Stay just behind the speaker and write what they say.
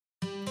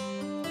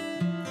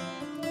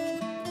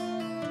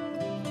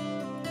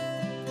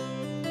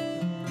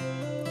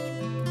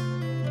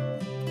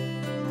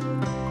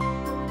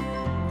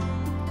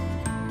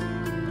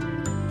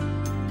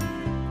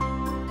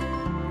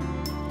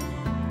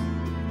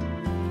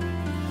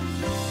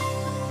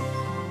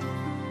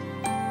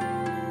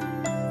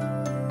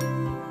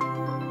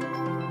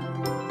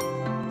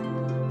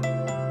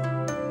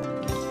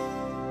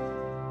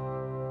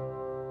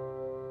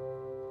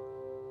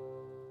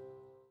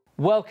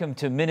Welcome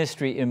to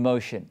Ministry in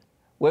Motion,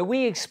 where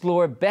we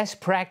explore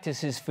best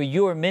practices for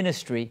your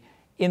ministry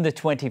in the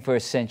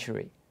 21st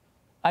century.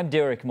 I'm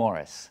Derek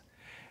Morris.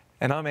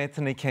 And I'm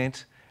Anthony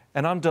Kent,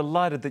 and I'm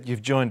delighted that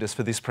you've joined us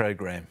for this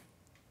program.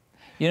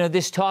 You know,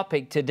 this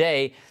topic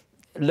today,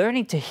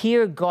 learning to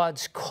hear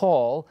God's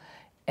call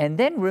and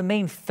then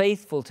remain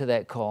faithful to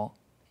that call,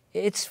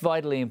 it's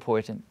vitally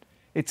important.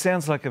 It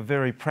sounds like a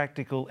very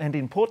practical and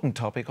important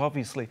topic,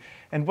 obviously.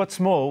 And what's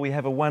more, we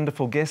have a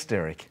wonderful guest,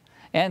 Derek.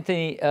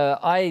 Anthony,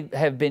 I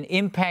have been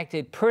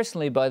impacted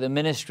personally by the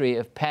ministry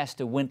of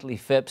Pastor Wintley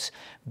Phipps,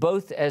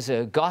 both as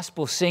a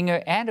gospel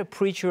singer and a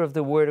preacher of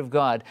the Word of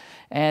God.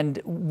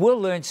 And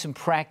we'll learn some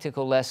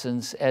practical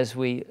lessons as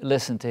we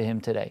listen to him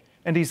today.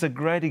 And he's a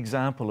great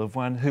example of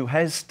one who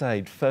has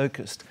stayed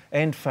focused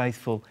and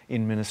faithful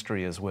in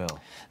ministry as well.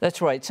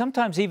 That's right.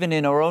 Sometimes even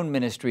in our own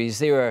ministries,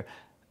 there are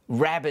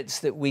rabbits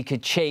that we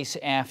could chase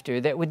after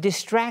that would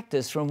distract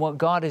us from what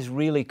God is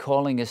really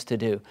calling us to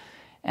do.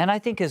 And I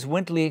think as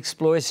Wintley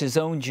explores his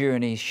own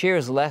journey,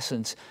 shares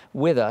lessons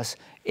with us,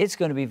 it's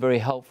going to be very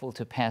helpful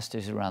to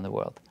pastors around the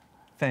world.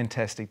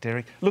 Fantastic,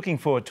 Derek. Looking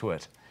forward to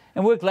it.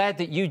 And we're glad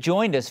that you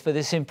joined us for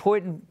this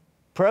important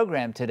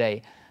program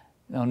today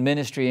on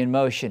Ministry in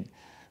Motion.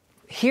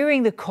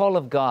 Hearing the call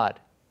of God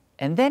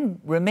and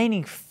then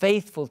remaining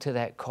faithful to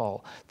that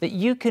call, that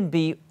you can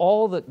be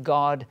all that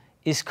God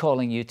is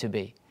calling you to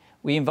be.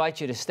 We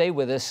invite you to stay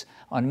with us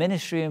on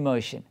Ministry in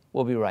Motion.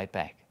 We'll be right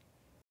back.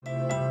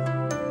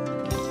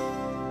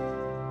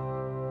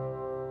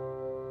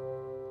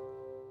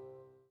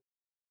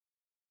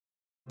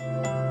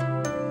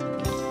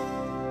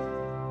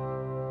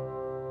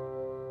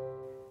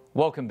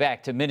 Welcome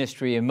back to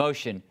Ministry in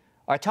Motion.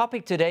 Our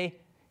topic today,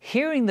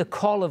 hearing the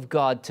call of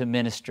God to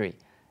ministry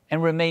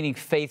and remaining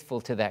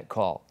faithful to that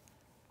call.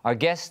 Our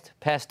guest,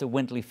 Pastor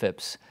Wintley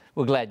Phipps.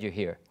 We're glad you're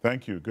here.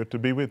 Thank you. Good to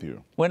be with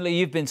you. Wintley,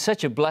 you've been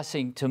such a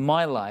blessing to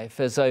my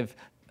life as I've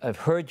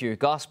heard your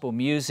gospel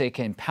music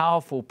and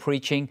powerful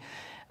preaching.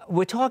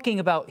 We're talking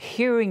about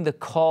hearing the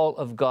call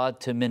of God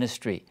to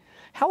ministry.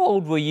 How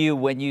old were you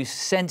when you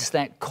sensed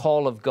that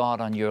call of God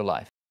on your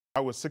life? I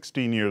was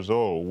 16 years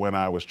old when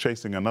I was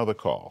chasing another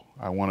call.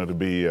 I wanted to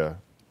be a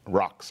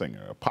rock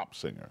singer, a pop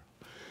singer.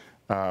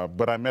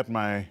 But I met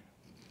my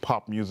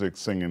pop music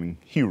singing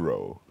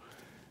hero,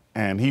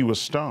 and he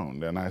was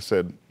stoned, and I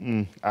said,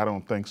 I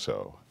don't think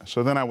so.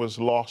 So then I was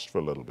lost for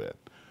a little bit.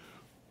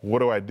 What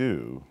do I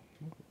do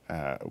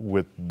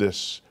with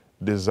this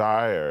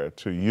desire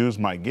to use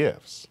my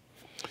gifts?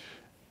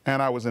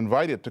 And I was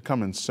invited to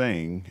come and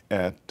sing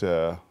at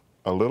a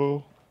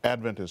little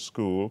Adventist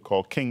school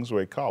called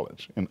Kingsway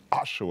College in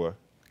Oshawa,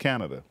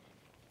 Canada.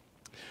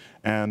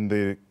 And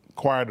the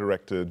choir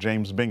director,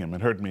 James Bingham,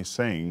 had heard me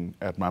sing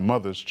at my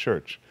mother's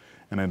church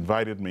and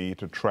invited me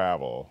to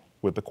travel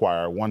with the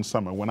choir one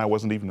summer when I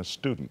wasn't even a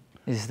student.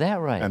 Is that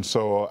right? And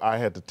so I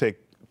had to take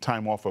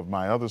time off of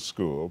my other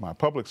school, my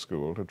public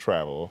school, to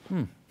travel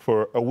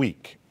for a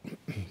week.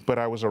 But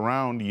I was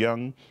around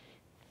young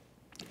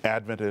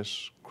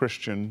Adventist,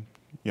 Christian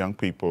young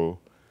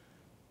people,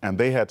 and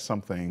they had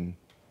something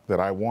that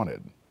I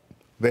wanted.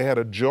 They had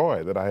a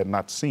joy that I had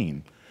not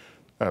seen,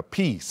 a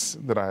peace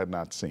that I had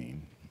not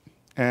seen.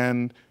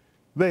 And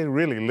they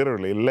really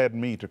literally led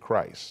me to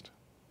Christ.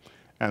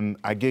 And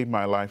I gave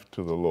my life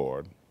to the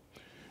Lord.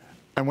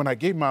 And when I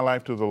gave my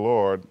life to the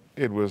Lord,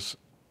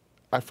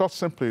 I felt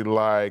simply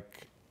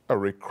like a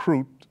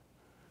recruit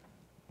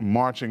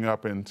marching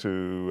up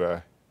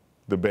into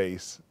the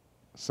base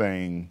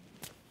saying,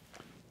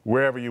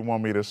 wherever you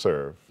want me to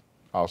serve,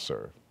 I'll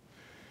serve.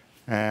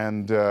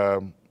 And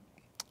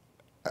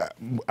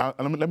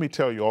let me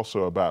tell you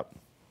also about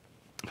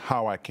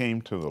how I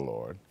came to the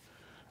Lord.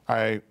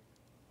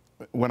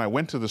 When I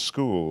went to the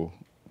school,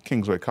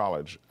 Kingsway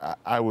College,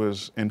 I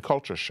was in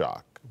culture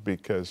shock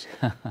because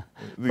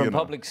from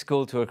public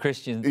school to a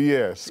Christian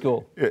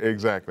school.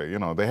 Exactly. You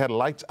know, they had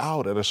lights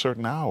out at a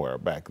certain hour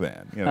back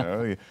then. You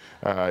know,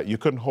 you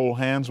couldn't hold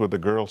hands with the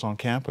girls on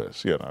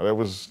campus. You know, there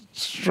was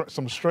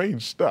some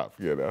strange stuff.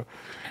 You know,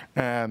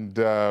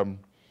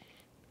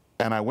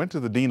 and I went to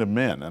the dean of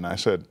men and I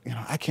said, you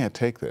know, I can't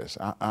take this.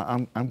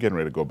 I'm getting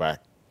ready to go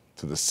back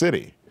to the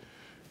city.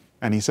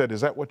 And he said,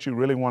 is that what you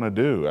really want to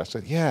do? I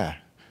said, yeah.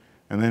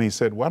 And then he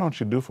said, why don't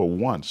you do for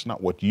once,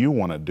 not what you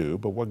want to do,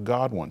 but what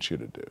God wants you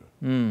to do?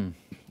 And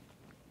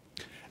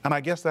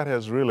I guess that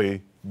has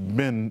really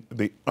been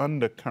the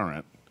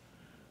undercurrent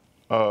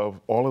of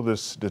all of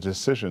the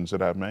decisions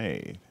that I've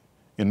made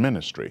in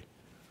ministry.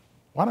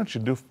 Why don't you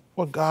do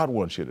what God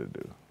wants you to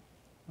do,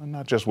 and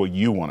not just what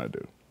you want to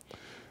do?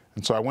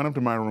 And so I went up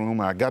to my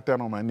room, I got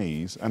down on my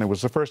knees, and it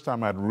was the first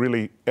time I'd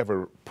really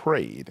ever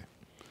prayed.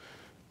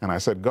 And I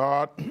said,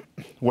 God,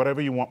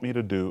 whatever you want me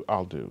to do,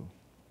 I'll do.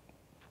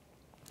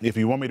 If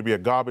you want me to be a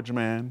garbage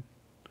man,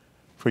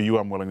 for you,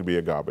 I'm willing to be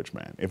a garbage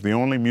man. If the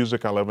only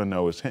music I'll ever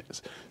know is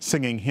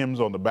singing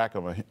hymns on the back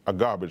of a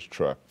garbage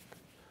truck,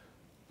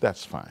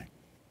 that's fine.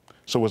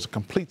 So it was a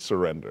complete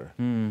surrender.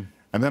 And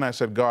then I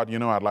said, God, you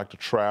know, I'd like to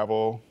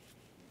travel,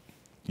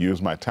 use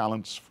my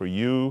talents for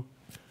you.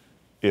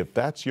 If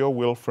that's your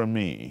will for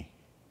me,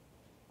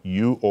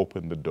 You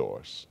opened the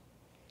doors.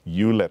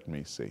 You let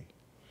me see.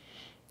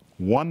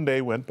 One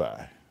day went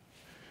by,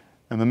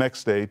 and the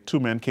next day, 2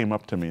 men came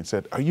up to me and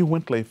said, "Are you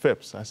Wintley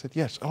Phipps?" I said,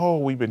 "Yes." "Oh,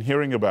 we've been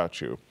hearing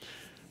about you.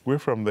 We're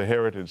from the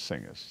Heritage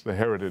Singers, the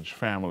Heritage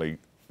family,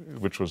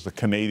 which was the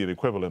Canadian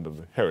equivalent of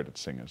the Heritage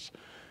Singers.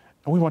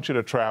 And we want you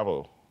to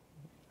travel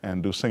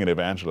and do singing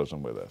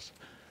evangelism with us."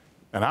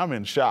 And I'm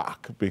in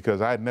shock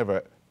because I'd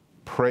never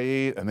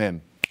prayed, and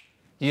then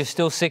You're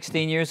still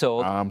 16 years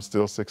old. I'm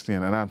still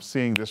 16, and I'm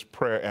seeing this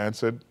prayer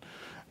answered.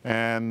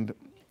 And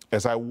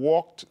as I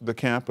walked the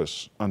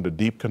campus under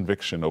deep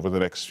conviction over the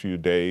next few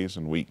days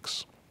and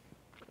weeks,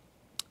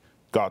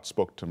 God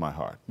spoke to my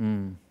heart.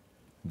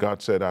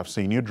 God said, "I've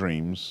seen your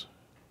dreams.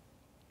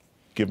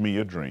 Give me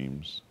your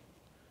dreams.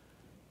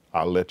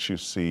 I'll let you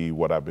see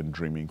what I've been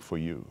dreaming for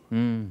you."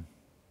 And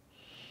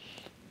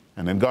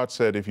then God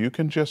said, "If you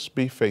can just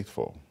be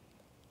faithful,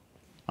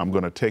 I'm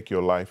going to take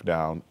your life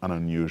down an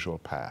unusual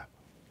path,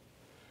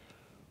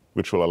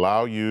 which will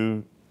allow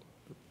you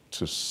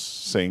to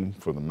sing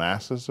for the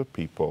masses of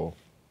people.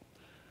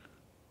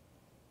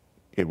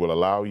 It will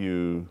allow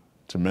you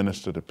to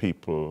minister to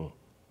people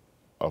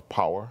of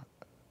power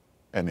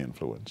and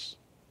influence.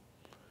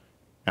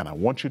 And I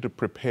want you to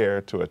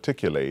prepare to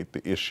articulate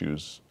the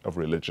issues of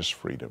religious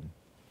freedom,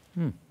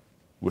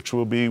 which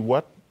will be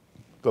what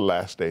the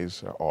last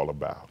days are all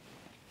about."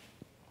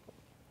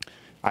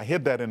 I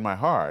hid that in my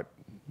heart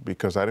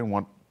because I didn't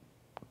want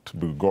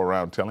to go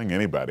around telling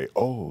anybody,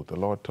 "Oh, the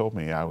Lord told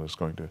me I was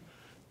going to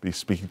be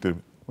speaking to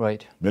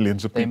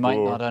millions of people." They might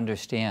not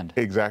understand.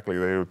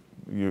 Exactly.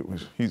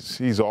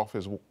 He's off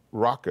his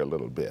rocker a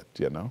little bit,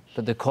 you know.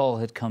 But the call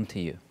had come to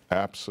you.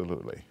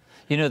 Absolutely.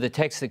 You know, the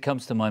text that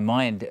comes to my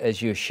mind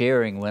as you're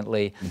sharing,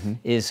 Wintley,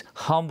 is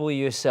humble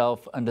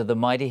yourself under the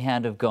mighty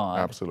hand of God.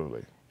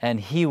 Absolutely. And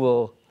he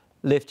will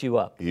lift you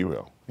up. He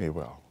will. He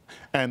will.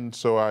 And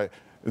so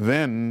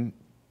then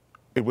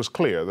it was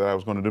clear that I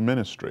was going to do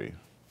ministry.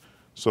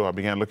 So I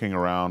began looking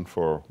around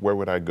for where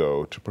would I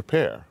go to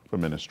prepare for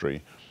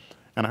ministry.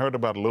 And I heard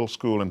about a little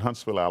school in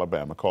Huntsville,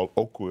 Alabama called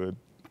Oakwood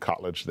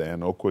College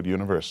then, Oakwood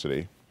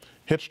University.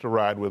 Hitched a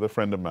ride with a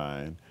friend of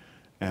mine,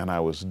 and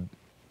I'd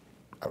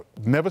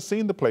never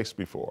seen the place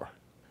before.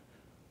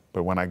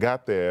 But when I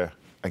got there,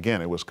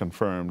 again, it was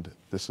confirmed,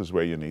 this is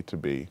where you need to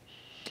be.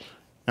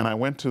 And I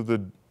went to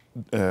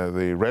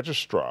the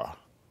registrar.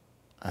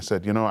 I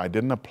said, "You know, I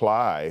didn't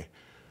apply,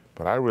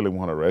 but I really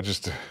want to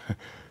register."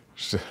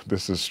 She said,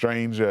 "This is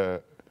strange."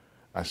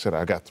 I said,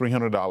 "I got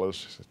 $300.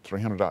 She said,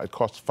 $300? It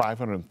costs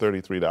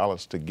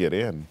 $533 to get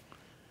in."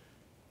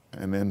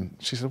 And then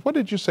she said, "What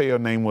did you say your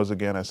name was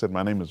again?" I said,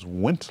 "My name is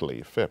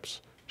Wintley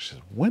Phipps." She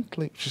said,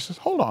 "Wintley?" She says,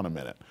 "Hold on a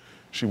minute."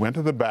 She went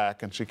to the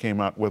back and she came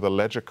out with a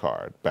ledger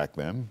card. Back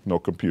then, no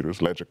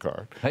computers, ledger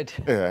card. Right.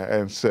 Yeah,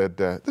 and said,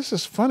 "This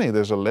is funny.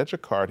 There's a ledger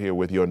card here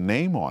with your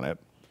name on it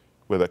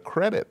with a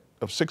credit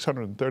of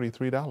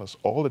 $633,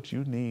 all that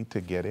you need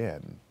to get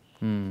in."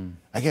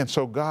 Again,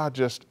 so God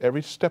just,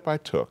 every step I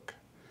took,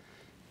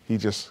 he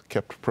just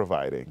kept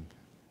providing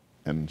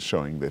and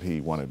showing that he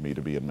wanted me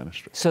to be in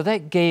ministry. So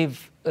that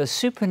gave a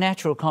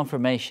supernatural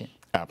confirmation.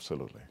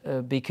 Absolutely.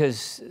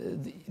 Because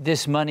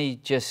this money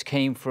just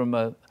came from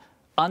a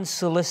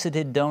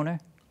unsolicited donor.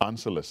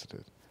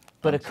 Unsolicited.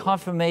 But a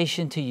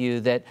confirmation to you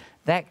that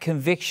that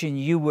conviction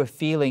you were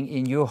feeling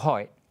in your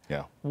heart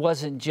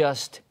wasn't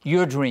just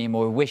your dream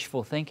or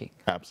wishful thinking.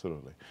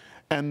 Absolutely.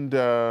 And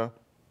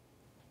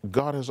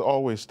God has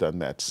always done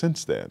that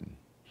since then.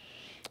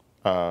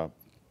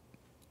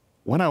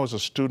 When I was a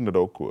student at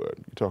Oakwood,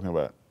 you're talking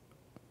about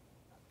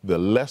the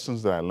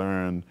lessons that I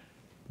learned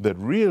that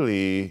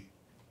really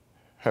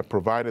have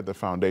provided the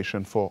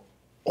foundation for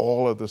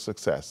all of the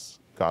success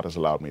God has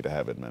allowed me to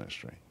have in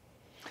ministry.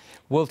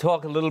 We'll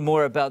talk a little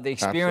more about the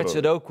experience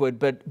at Oakwood,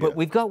 but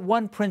we've got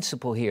one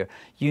principle here.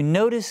 You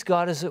notice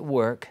God is at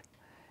work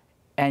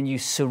and you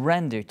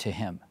surrender to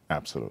him.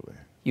 Absolutely.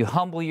 You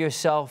humble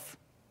yourself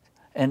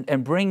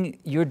and bring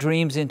your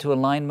dreams into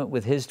alignment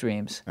with his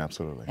dreams.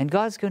 Absolutely. And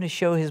God's going to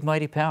show his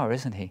mighty power,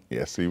 isn't he?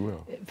 Yes, he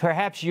will.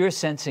 Perhaps you're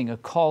sensing a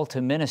call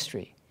to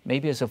ministry,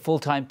 maybe as a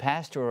full-time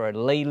pastor or a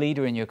lay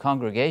leader in your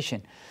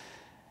congregation.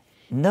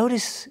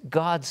 Notice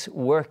God's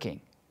working.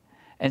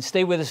 And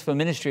stay with us for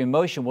Ministry in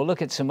Motion. We'll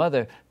look at some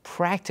other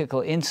practical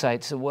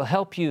insights that will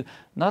help you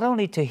not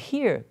only to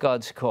hear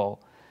God's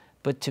call,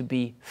 but to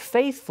be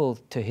faithful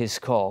to his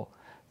call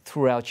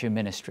throughout your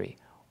ministry.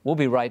 We'll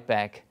be right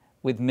back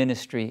with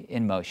Ministry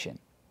in Motion.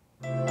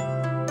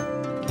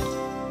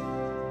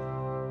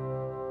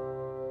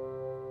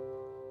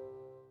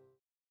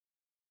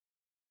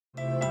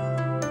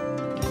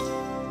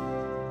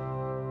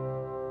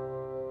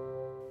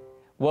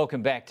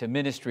 Welcome back to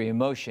Ministry in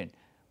Motion.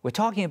 We're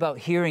talking about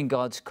hearing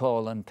God's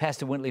call, and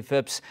Pastor Wintley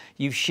Phipps,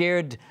 you've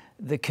shared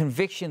the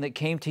conviction that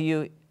came to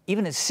you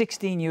even at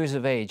 16 years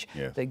of age,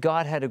 that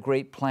God had a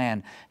great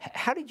plan.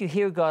 How did you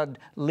hear God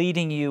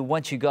leading you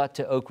once you got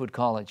to Oakwood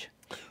College?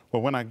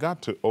 Well, when I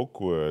got to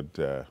Oakwood,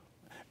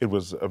 it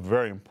was a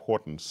very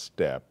important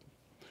step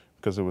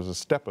because it was a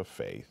step of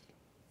faith,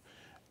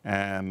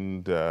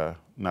 and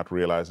not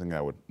realizing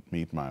I would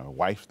meet my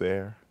wife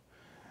there,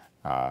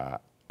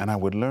 and I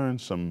would learn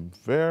some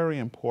very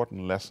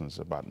important lessons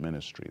about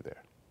ministry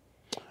there,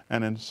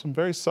 and in some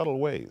very subtle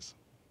ways.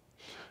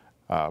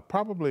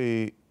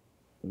 Probably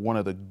one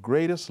of the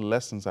greatest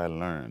lessons I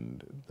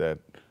learned that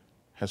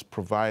has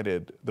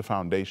provided the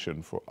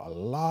foundation for a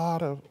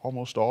lot of,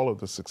 almost all of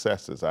the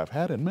successes I've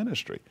had in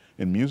ministry,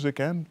 in music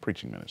and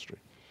preaching ministry.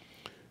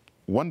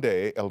 One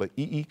day, Elder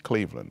E.E.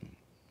 Cleveland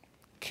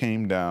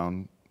came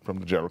down from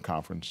the General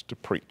Conference to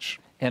preach.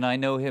 And I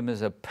know him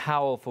as a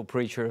powerful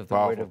preacher of the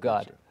Word of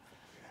God. Preacher.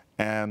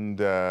 And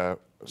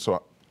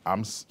so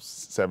I'm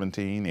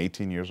 17,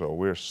 18 years old.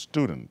 We're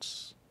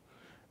students.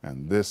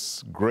 And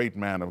this great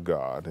man of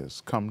God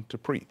has come to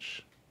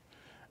preach.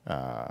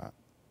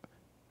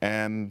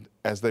 And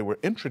as they were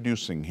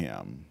introducing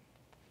him,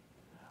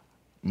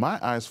 my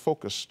eyes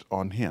focused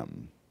on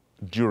him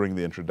during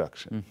the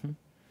introduction. Mm-hmm.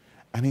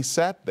 And he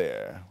sat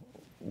there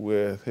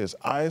with his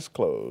eyes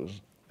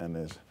closed and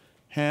his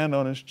hand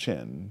on his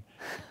chin,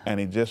 and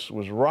he just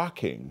was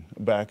rocking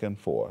back and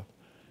forth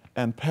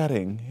and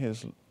patting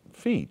his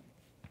feet,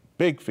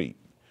 big feet.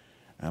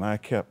 And I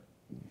kept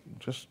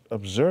just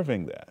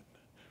observing that.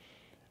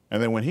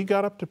 And then when he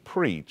got up to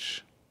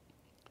preach,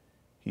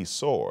 he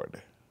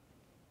soared.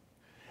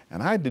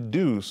 And I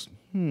deduced,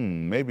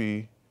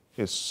 maybe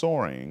his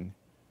soaring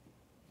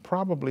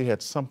probably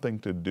had something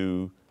to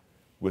do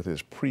with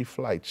his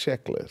pre-flight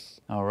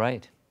checklist. All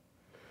right.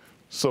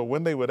 So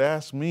when they would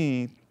ask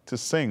me to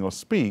sing or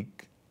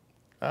speak,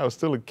 I was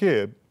still a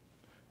kid.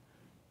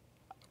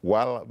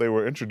 While they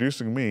were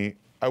introducing me,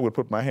 I would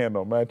put my hand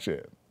on my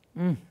chin,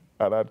 and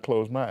I'd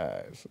close my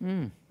eyes,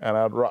 and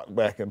I'd rock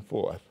back and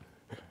forth,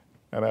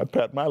 and I'd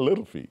pat my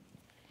little feet.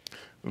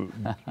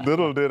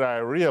 Little did I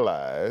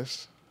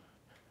realize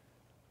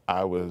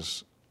I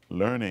was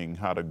learning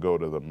how to go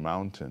to the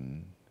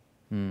mountain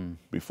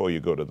before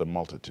you go to the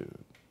multitude.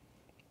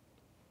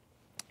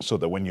 So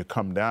that when you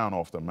come down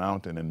off the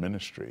mountain in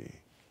ministry,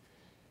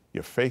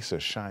 your face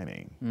is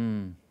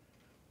shining.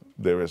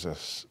 There is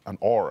an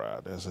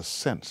aura, there's a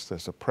sense,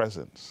 there's a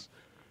presence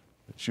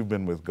that you've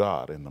been with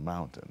God in the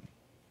mountain.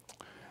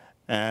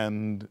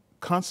 And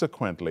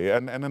consequently,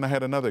 and then I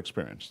had another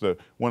experience.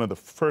 One of the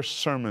first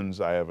sermons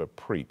I ever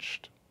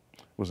preached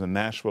was in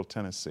Nashville,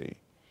 Tennessee.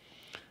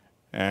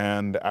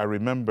 And I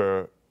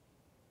remember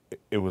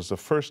it was the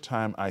first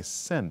time I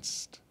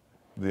sensed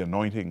the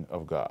anointing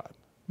of God.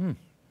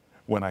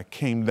 When I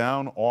came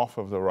down off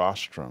of the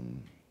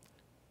rostrum,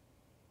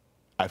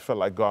 I felt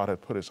like God had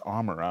put his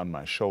arm around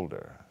my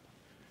shoulder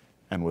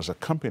and was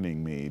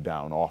accompanying me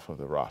down off of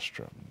the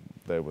rostrum.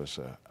 There was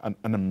an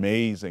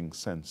amazing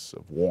sense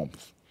of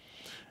warmth.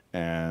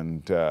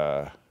 And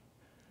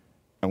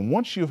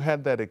once you've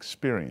had that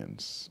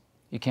experience,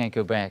 you can't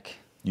go back.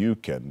 You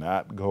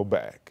cannot go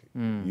back.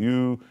 But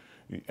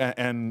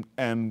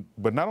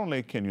not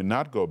only can you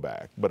not go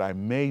back, but I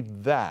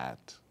made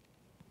that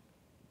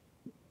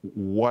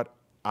what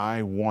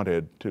I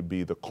wanted to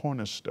be the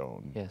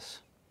cornerstone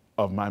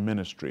of my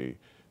ministry,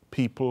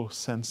 people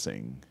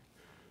sensing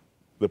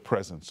the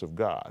presence of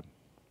God.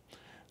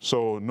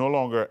 So no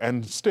longer,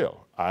 and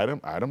still, I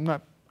don't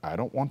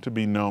want to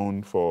be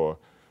known for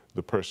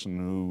the person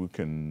who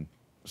can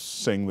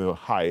sing the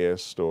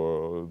highest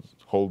or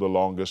hold the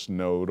longest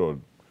note or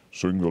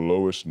sing the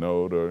lowest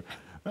note, or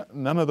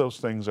none of those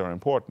things are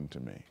important to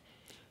me.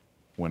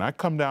 When I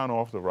come down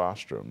off the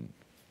rostrum,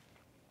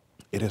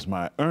 it is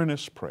my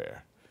earnest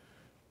prayer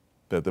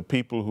that the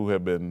people who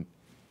have been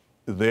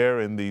there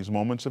in these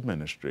moments of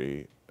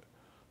ministry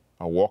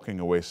are walking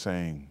away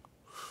saying,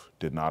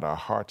 did not our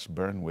hearts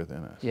burn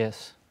within us?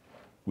 Yes.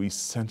 We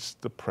sense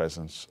the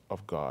presence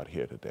of God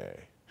here today.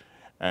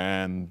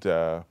 And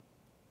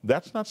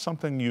that's not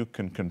something you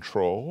can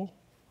control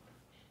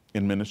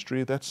in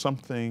ministry. That's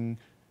something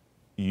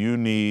you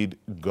need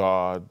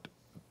God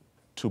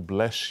to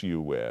bless you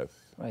with.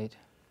 Right.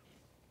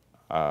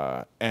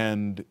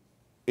 And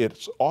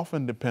it's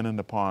often dependent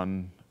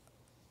upon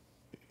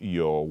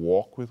your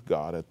walk with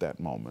God at that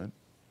moment,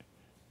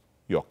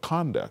 your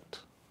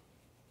conduct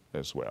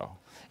as well.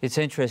 It's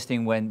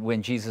interesting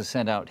when Jesus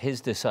sent out his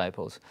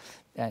disciples,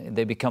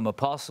 they become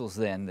apostles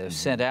then, they're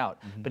sent out,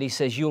 but he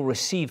says you'll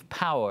receive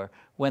power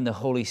when the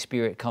Holy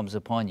Spirit comes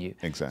upon you.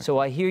 Exactly. So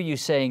I hear you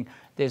saying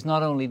there's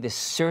not only this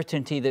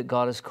certainty that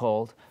God has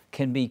called,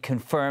 can be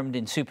confirmed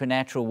in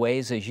supernatural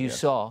ways as you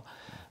saw,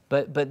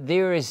 but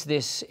there is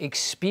this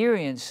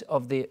experience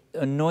of the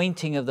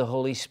anointing of the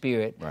Holy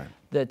Spirit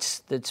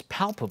that's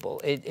palpable.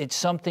 It's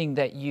something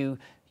that you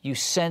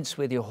sense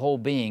with your whole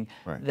being,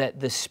 that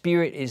the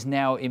Spirit is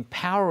now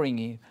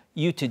empowering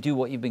you to do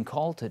what you've been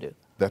called to do.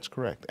 That's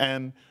correct.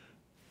 And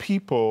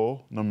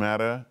people, no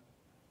matter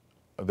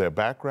their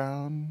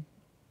background,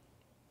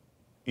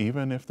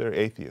 even if they're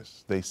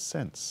atheists, they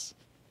sense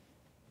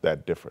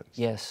that difference.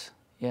 Yes,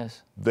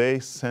 yes. They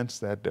sense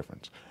that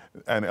difference.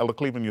 And Elder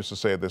Cleveland used to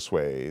say it this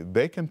way,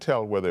 they can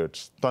tell whether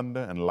it's thunder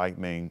and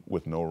lightning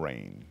with no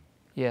rain.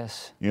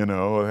 Yes. You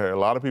know, there are a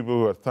lot of people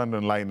who are thunder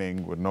and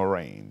lightning with no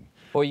rain.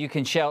 Or you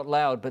can shout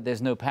loud, but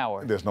there's no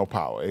power. There's no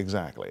power,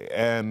 exactly.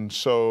 And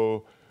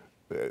so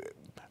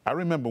I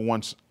remember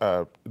once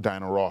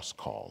Diana Ross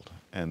called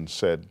and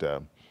said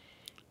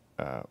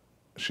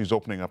she was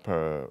opening up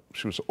her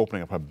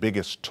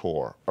biggest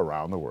tour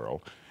around the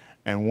world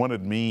and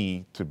wanted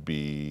me to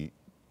be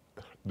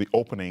the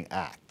opening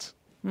act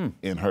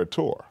in her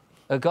tour.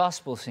 A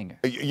gospel singer.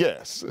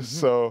 Yes.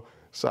 So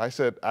I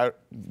said, I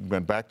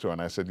went back to her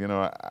and I said, you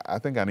know, I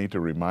think I need to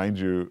remind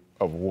you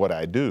of what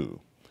I do,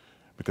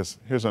 because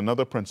here's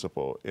another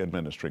principle in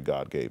ministry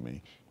God gave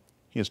me.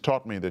 He has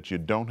taught me that you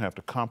don't have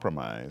to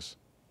compromise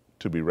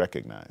to be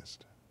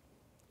recognized.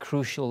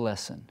 Crucial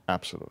lesson.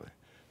 Absolutely.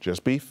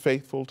 Just be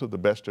faithful to the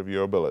best of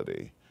your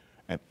ability,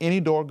 and any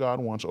door God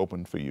wants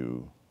open for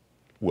you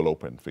will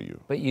open for you.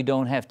 But you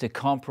don't have to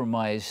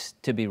compromise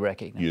to be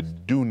recognized. You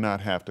do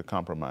not have to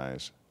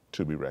compromise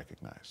to be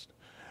recognized.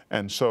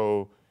 And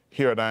so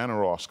here Diana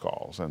Ross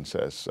calls and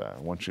says, I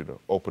want you to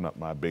open up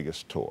my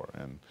biggest tour.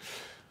 And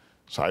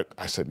so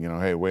I said, you know,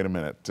 hey, wait a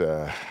minute.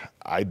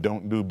 I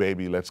don't do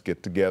Baby, Let's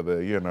Get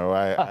Together. You know,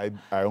 I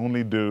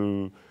only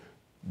do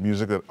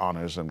music that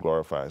honors and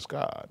glorifies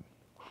God.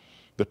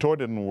 The tour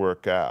didn't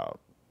work out.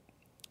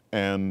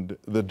 And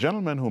the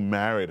gentleman who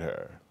married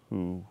her,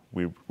 who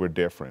we were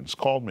dear friends,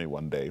 called me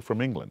one day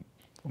from England,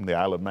 from the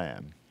Isle of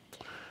Man,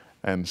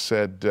 and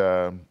said,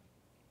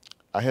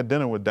 I had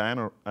dinner with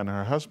Diana and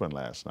her husband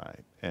last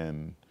night,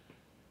 and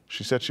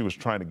she said she was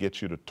trying to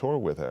get you to tour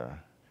with her,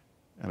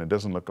 and it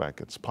doesn't look like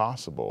it's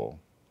possible,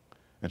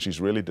 and she's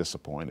really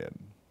disappointed.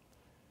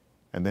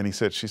 And then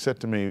she said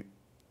to me,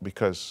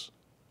 because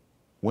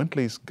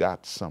Wintley's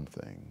got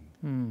something,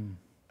 and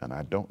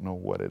I don't know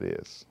what it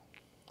is.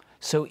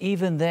 So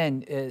even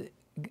then,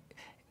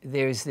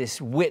 there's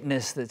this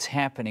witness that's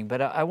happening.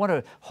 But I want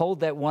to hold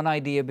that one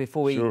idea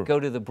before we go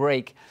to the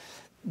break,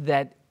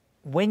 that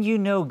when you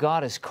know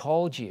God has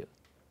called you,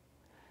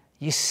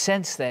 you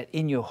sense that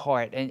in your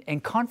heart,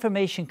 and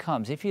confirmation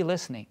comes, if you're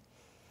listening,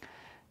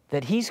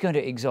 that He's going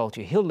to exalt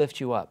you. He'll lift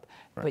you up.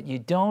 Right. But you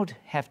don't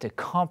have to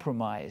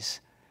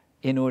compromise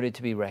in order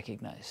to be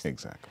recognized.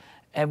 Exactly.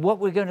 And what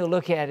we're going to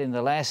look at in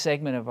the last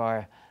segment of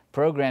our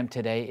program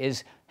today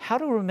is how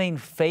to remain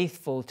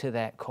faithful to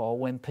that call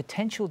when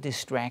potential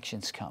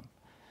distractions come,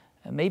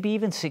 and maybe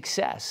even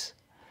success.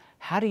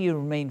 How do you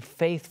remain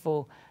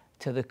faithful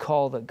to the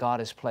call that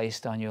God has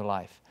placed on your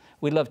life?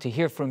 We'd love to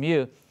hear from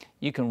you.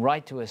 You can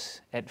write to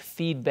us at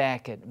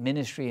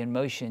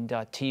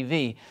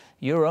feedback@ministryinmotion.tv,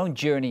 your own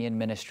journey in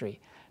ministry.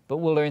 But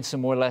we'll learn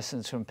some more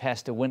lessons from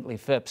Pastor Wintley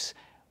Phipps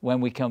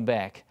when we come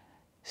back.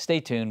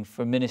 Stay tuned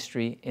for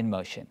Ministry in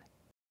Motion.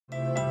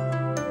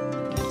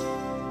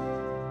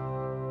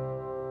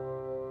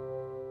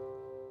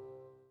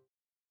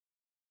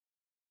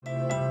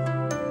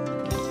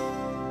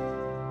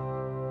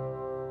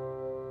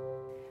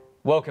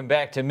 Welcome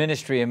back to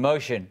Ministry in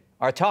Motion.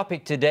 Our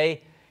topic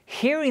today,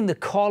 hearing the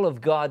call of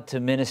God to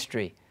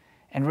ministry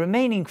and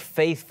remaining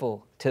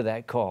faithful to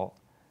that call.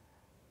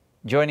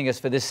 Joining us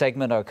for this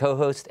segment, our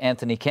co-host,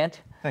 Anthony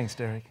Kent. Thanks,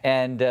 Derek.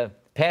 And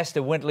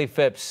Pastor Wintley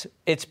Phipps.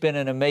 It's been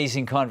an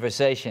amazing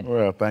conversation.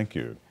 Well, thank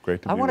you.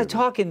 Great to be I want to with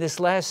talk in this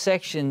last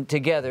section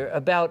together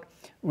about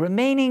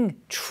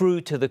remaining true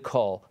to the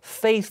call,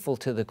 faithful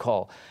to the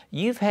call.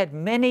 You've had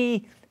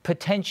many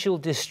potential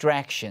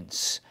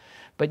distractions,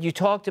 but you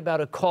talked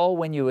about a call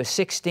when you were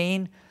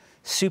 16,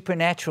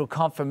 supernatural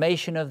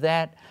confirmation of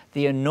that,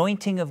 the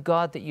anointing of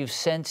God that you've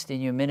sensed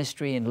in your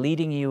ministry and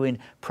leading you in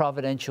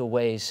providential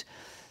ways.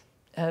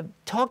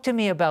 Talk to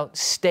me about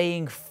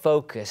staying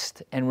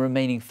focused and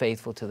remaining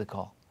faithful to the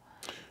call.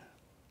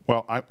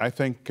 Well, I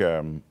think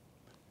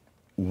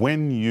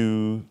when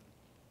you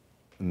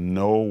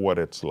know what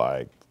it's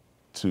like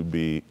to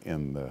be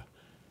in the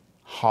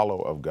hollow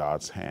of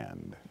God's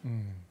hand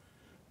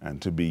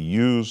and to be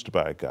used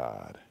by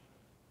God,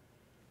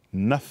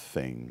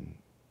 nothing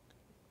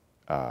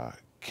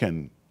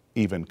can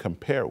even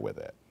compare with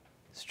it.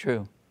 It's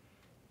true.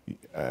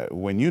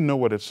 When you know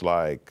what it's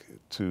like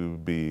to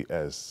be,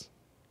 as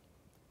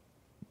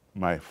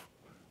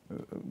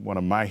one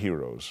of my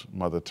heroes,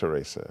 Mother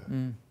Teresa,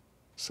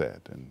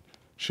 said, and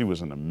she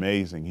was an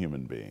amazing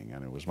human being,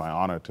 and it was my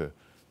honor to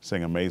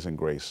sing Amazing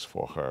Grace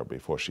for her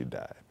before she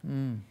died.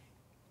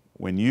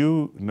 When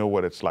you know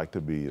what it's like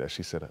to be, as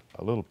she said,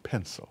 a little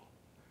pencil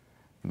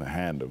in the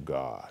hand of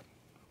God,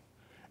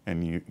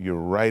 and you're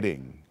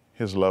writing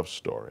His love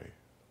story.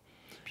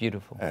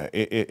 Beautiful.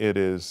 It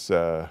is,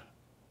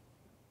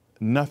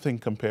 nothing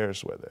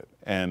compares with it.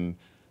 And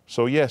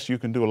so yes, you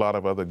can do a lot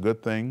of other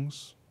good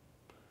things,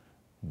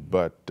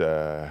 but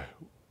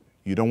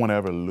you don't want to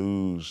ever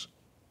lose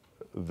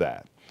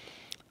that.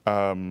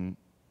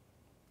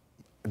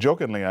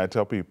 Jokingly, I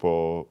tell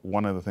people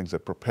one of the things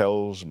that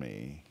propels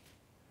me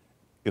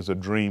is a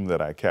dream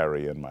that I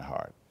carry in my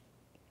heart.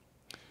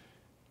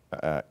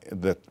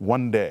 That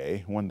one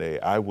day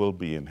I will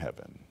be in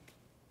heaven,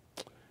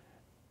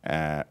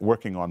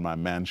 working on my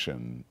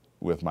mansion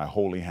with my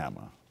holy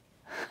hammer.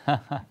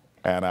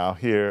 And I'll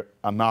hear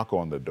a knock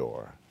on the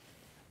door.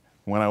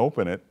 When I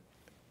open it,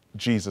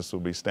 Jesus will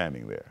be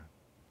standing there,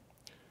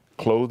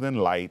 clothed in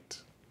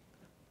light,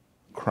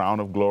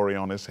 crown of glory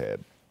on His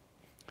head.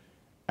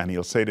 And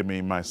he'll say to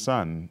me, my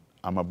son,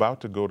 I'm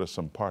about to go to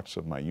some parts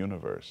of my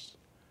universe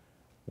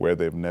where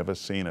they've never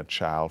seen a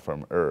child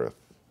from earth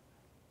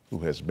who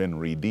has been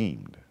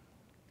redeemed.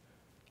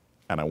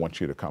 And I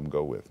want you to come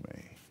go with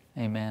me.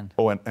 Amen.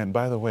 Oh, and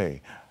by the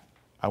way,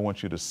 I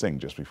want you to sing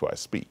just before I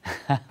speak.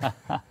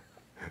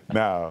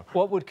 Now,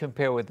 what would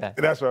compare with that?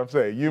 That's what I'm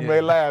saying. You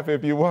may laugh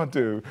if you want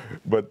to,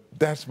 but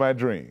that's my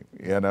dream,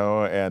 you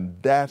know, and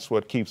that's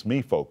what keeps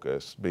me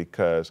focused,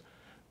 because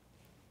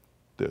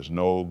there's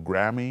no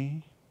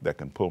Grammy that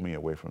can pull me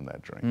away from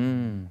that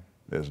dream.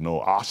 There's no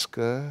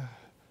Oscar.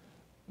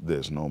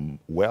 There's no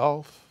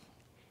wealth.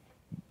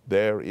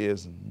 There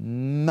is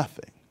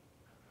nothing.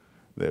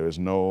 There is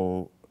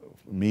no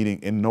meeting,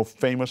 and no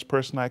famous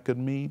person I could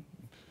meet.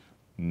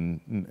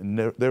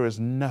 There is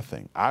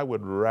nothing. I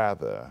would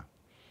rather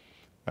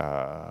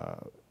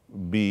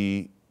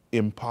be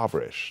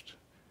impoverished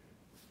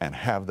and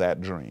have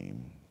that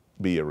dream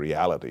be a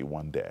reality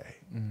one day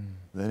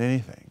than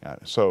anything.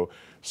 So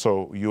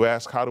you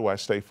ask, how do I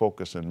stay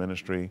focused in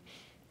ministry?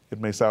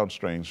 It may sound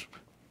strange.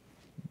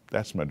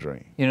 That's my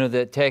dream. You know,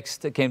 the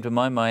text that came to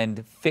my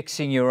mind,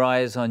 fixing your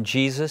eyes on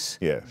Jesus,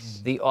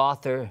 Yes. the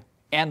author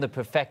and the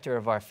perfecter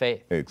of our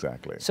faith.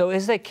 Exactly. So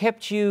has that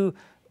kept you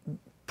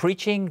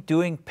preaching,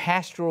 doing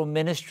pastoral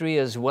ministry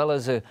as well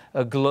as a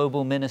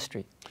global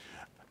ministry?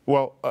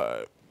 Well,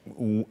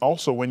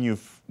 also when you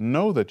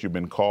know that you've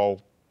been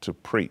called to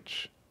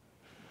preach,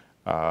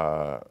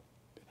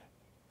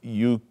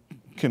 you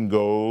can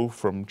go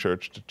from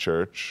church to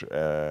church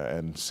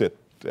and sit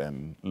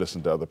and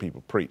listen to other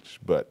people preach,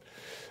 but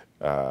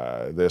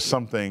there's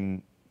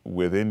something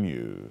within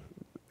you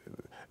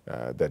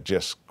that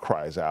just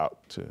cries out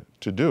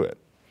to do it.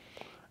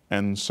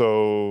 And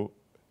so,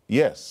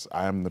 yes,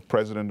 I am the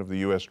president of the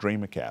U.S.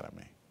 Dream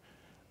Academy.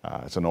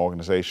 It's an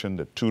organization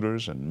that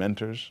tutors and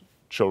mentors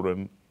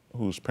children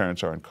whose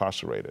parents are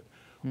incarcerated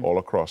all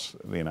across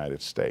the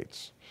United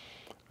States.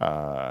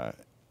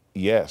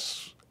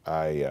 Yes,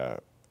 I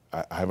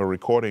have a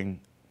recording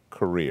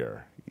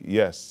career.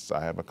 Yes,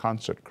 I have a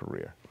concert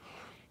career.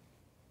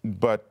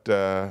 But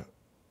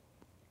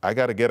I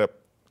got to get up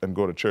and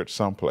go to church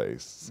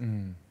someplace.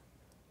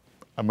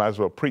 I might as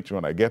well preach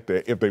when I get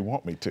there if they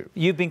want me to.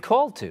 You've been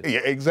called to. Yeah,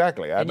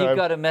 exactly. And you've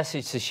got a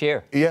message to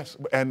share. Yes,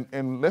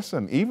 and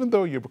listen, even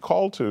though you're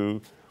called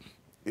to,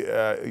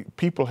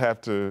 people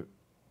have to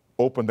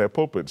open their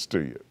pulpits to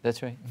you.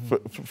 That's right.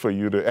 For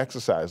you to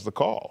exercise the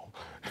call.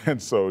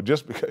 And so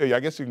just because, I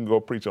guess you can go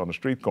preach on the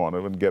street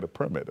corner and get a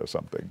permit or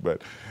something.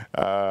 But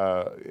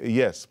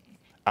yes,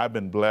 I've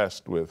been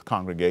blessed with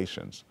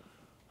congregations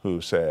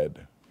who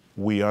said,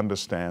 we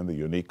understand the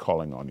unique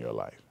calling on your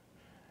life,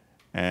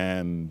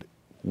 and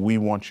we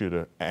want you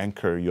to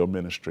anchor your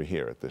ministry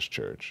here at this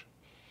church.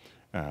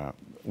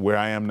 Where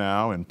I am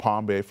now in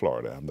Palm Bay,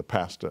 Florida, I'm the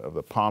pastor of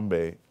the Palm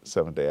Bay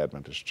Seventh-day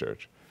Adventist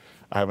Church.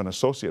 I have an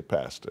associate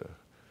pastor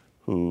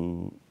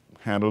who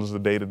handles the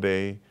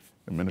day-to-day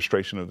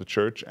administration of the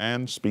church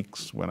and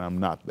speaks when I'm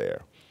not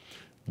there.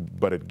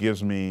 But it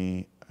gives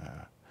me,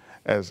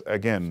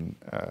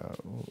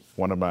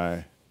 one of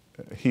my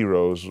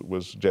heroes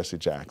was Jesse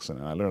Jackson,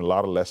 and I learned a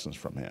lot of lessons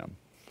from him.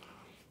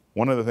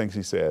 One of the things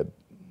he said,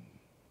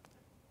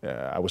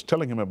 I was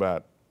telling him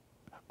about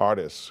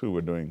artists who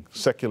were doing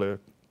secular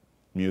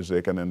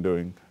music and then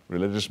doing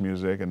religious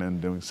music and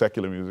then doing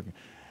secular music.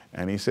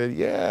 And he said,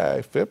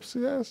 yeah, Phipps,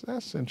 yes,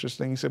 that's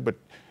interesting. He said, but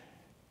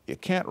you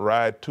can't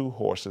ride two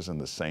horses in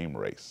the same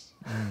race.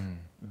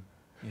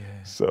 Yeah.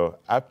 So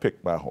I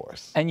picked my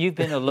horse. And you've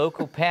been a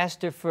local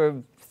pastor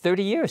for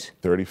 30 years.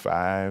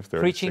 35,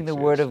 36 Preaching the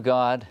years. Word of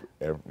God.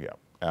 Yeah,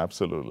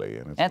 absolutely.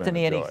 And it's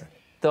Anthony, been a any joy.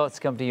 thoughts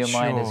come to your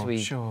mind as we...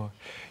 Sure.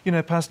 You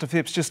know, Pastor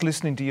Phipps, just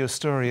listening to your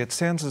story, it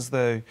sounds as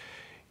though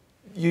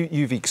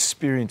you've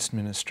experienced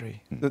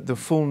ministry, the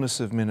fullness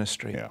of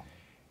ministry. Yeah.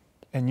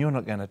 And you're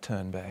not going to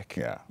turn back.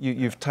 Yeah.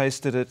 You've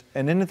tasted it,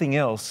 and anything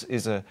else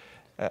is a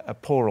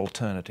poor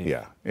alternative.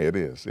 Yeah, it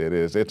is. It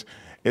is.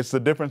 It's the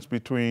difference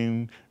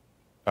between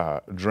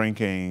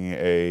drinking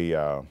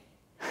an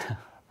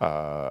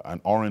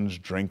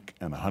orange drink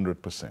and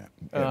 100%.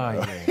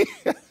 Yeah.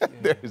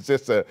 There's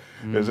just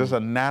a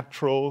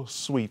natural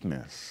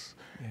sweetness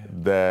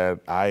that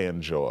I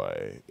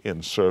enjoy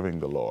in serving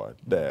the Lord,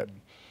 that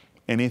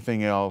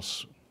anything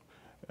else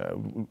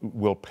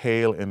will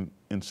pale in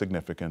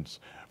significance.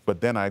 But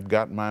then I've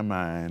got my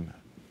mind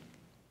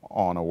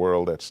on a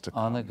world that's to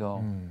come. On the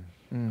go.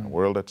 A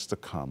world that's to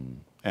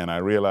come. And I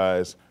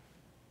realize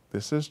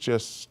this is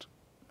just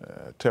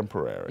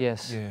temporary.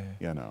 Yes. Yeah.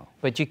 You know.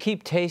 But you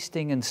keep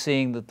tasting and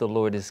seeing that the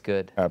Lord is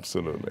good.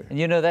 Absolutely. And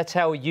you know, that's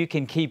how you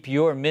can keep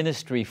your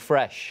ministry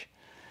fresh.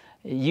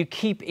 You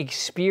keep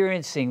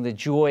experiencing the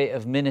joy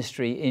of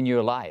ministry in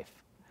your life,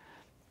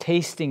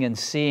 tasting and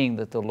seeing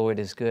that the Lord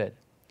is good.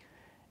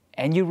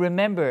 And you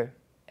remember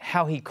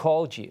how He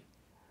called you,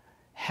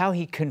 how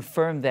He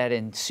confirmed that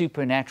in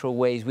supernatural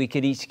ways. We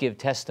could each give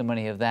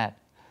testimony of that.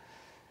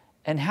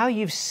 And how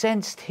you've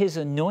sensed His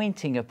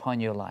anointing upon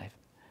your life.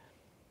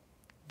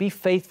 Be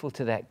faithful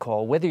to that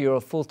call, whether you're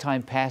a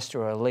full-time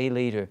pastor or a lay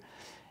leader.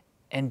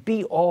 and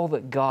be all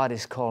that God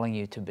is calling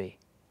you to be.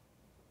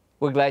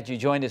 We're glad you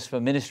joined us for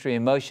Ministry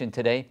in Motion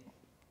today.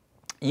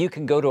 You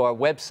can go to our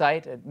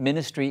website at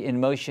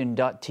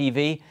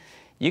ministryinmotion.tv.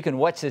 You can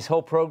watch this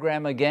whole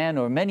program again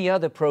or many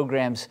other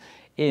programs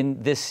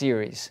in this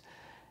series.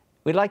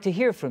 We'd like to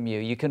hear from you.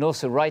 You can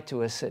also write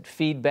to us at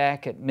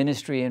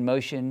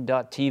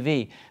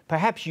feedback@ministryinmotion.tv.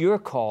 Perhaps your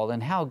call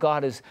and how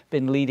God has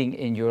been leading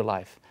in your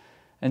life.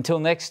 Until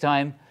next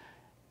time,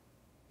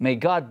 may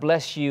God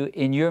bless you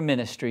in your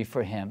ministry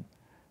for Him.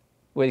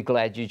 We're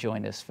glad you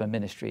joined us for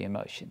Ministry in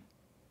Motion.